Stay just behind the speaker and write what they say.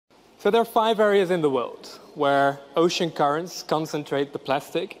So there are 5 areas in the world where ocean currents concentrate the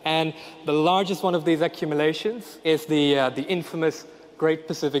plastic, and the largest one of these accumulations is the infamous Great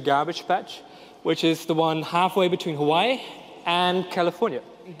Pacific Garbage Patch, which is the one halfway between Hawaii and California.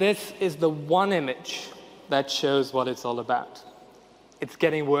 This is the one image that shows what it's all about. It's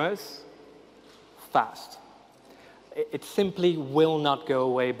getting worse fast. It simply will not go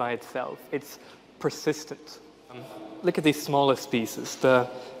away by itself. It's persistent. Look at these smallest pieces, the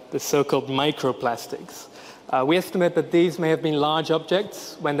so-called microplastics. We estimate that these may have been large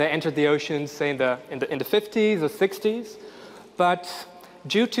objects when they entered the ocean, say in the 50s or 60s. But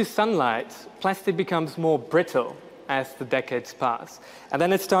due to sunlight, plastic becomes more brittle as the decades pass. And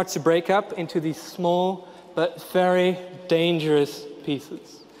then it starts to break up into these small but very dangerous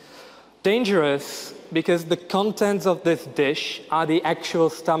pieces. Dangerous because the contents of this dish are the actual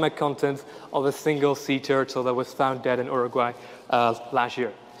stomach contents of a single sea turtle that was found dead in Uruguay last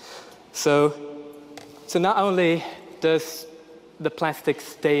year. So not only does the plastic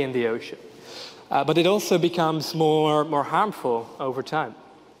stay in the ocean, but it also becomes more harmful over time.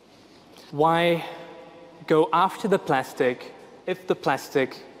 Why go after the plastic if the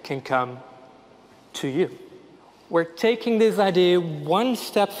plastic can come to you? We're taking this idea one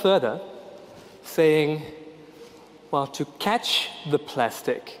step further, saying, well, to catch the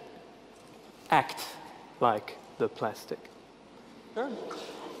plastic, act like the plastic. Sure.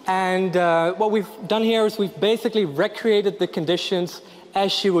 And what we've done here is we've basically recreated the conditions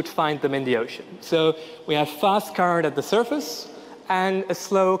as you would find them in the ocean. So we have fast current at the surface and a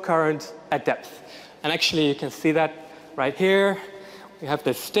slow current at depth. And actually you can see that right here. We have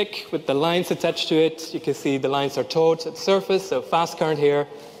this stick with the lines attached to it. You can see the lines are taut at the surface, so fast current here,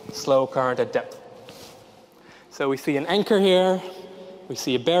 slow current at depth. So we see an anchor here, we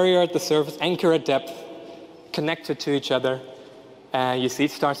see a barrier at the surface, anchor at depth, connected to each other. And you see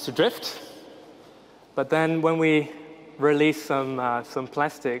it starts to drift. But then when we release some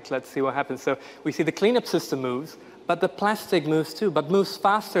plastic, let's see what happens. So we see the cleanup system moves, but the plastic moves too, but moves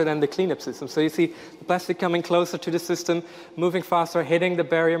faster than the cleanup system. So you see the plastic coming closer to the system, moving faster, hitting the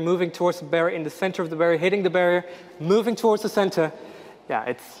barrier, moving towards the barrier, in the center of the barrier, hitting the barrier, moving towards the center.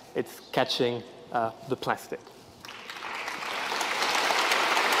 Yeah, it's catching the plastic.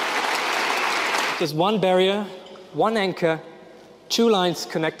 There's one barrier, one anchor, 2 lines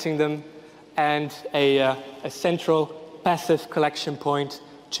connecting them, and a central passive collection point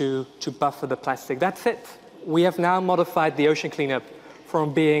to buffer the plastic. That's it. We have now modified the ocean cleanup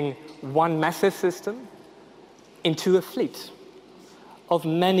from being one massive system into a fleet of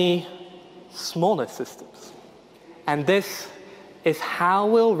many smaller systems. And this is how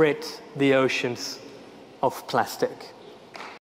we'll rid the oceans of plastic.